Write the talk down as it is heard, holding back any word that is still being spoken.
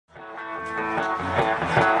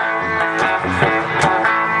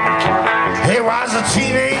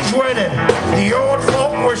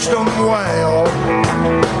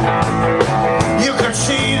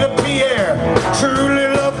truly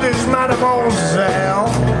loved his mademoiselle.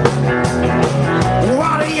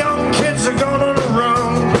 While the young kids are gonna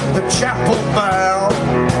run the chapel bell.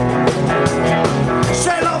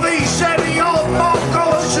 C'est la vie, c'est the old folk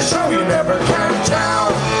goes to show you never can tell.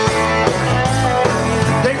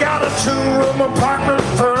 They got a 2-room apartment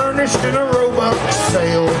furnished in a robot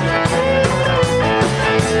sale.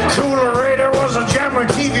 Coolerator was a jammer,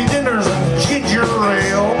 TV dinners and ginger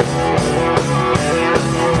ale.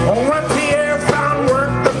 When Pierre found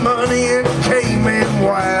work, the money it came in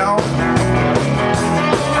well.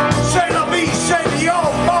 Say la vie, say the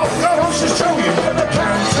old folk goes to show you never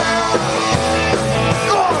can tell.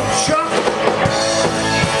 Go on, Chuck.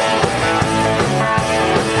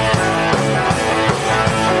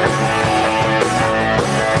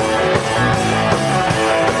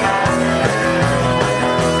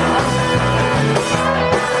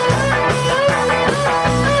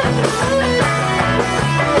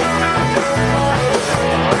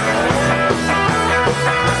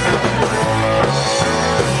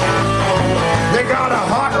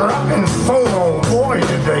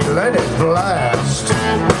 Let it blast.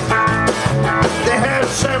 They had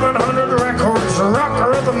 700 records, rock,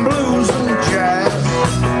 rhythm, blues, and jazz.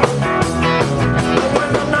 When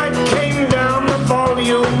the night came down, the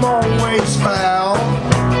volume always fell.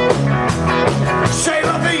 Say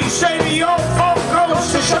la vie, say the old folk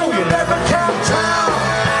goes to show you never can tell.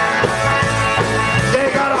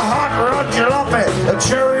 They got a hot rod jalopy, a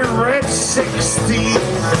cherry red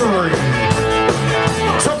 63.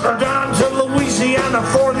 Took her down to Louisiana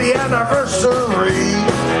for the anniversary.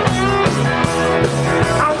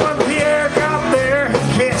 And when Pierre got there, he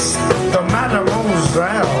kissed the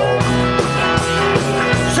mademoiselle.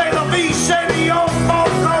 Say la vie, say the old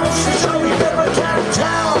folk goes to show you never can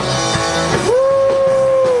tell.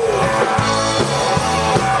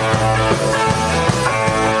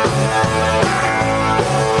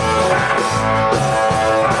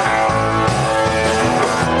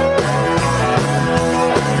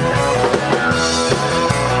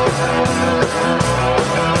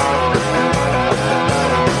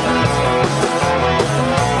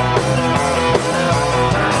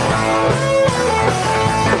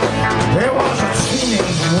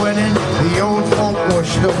 The old folk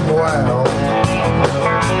wished them well.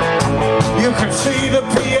 You could see that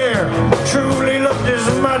Pierre truly loved his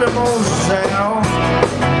mademoiselle.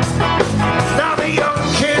 Now the young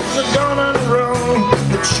kids are gonna rung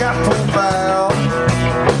the chapel bell.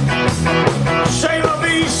 Say la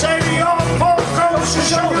vie, say the old folk goes to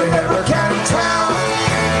show they never can tell.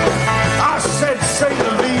 I said say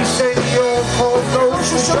la vie, say the old folk goes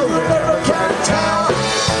to show they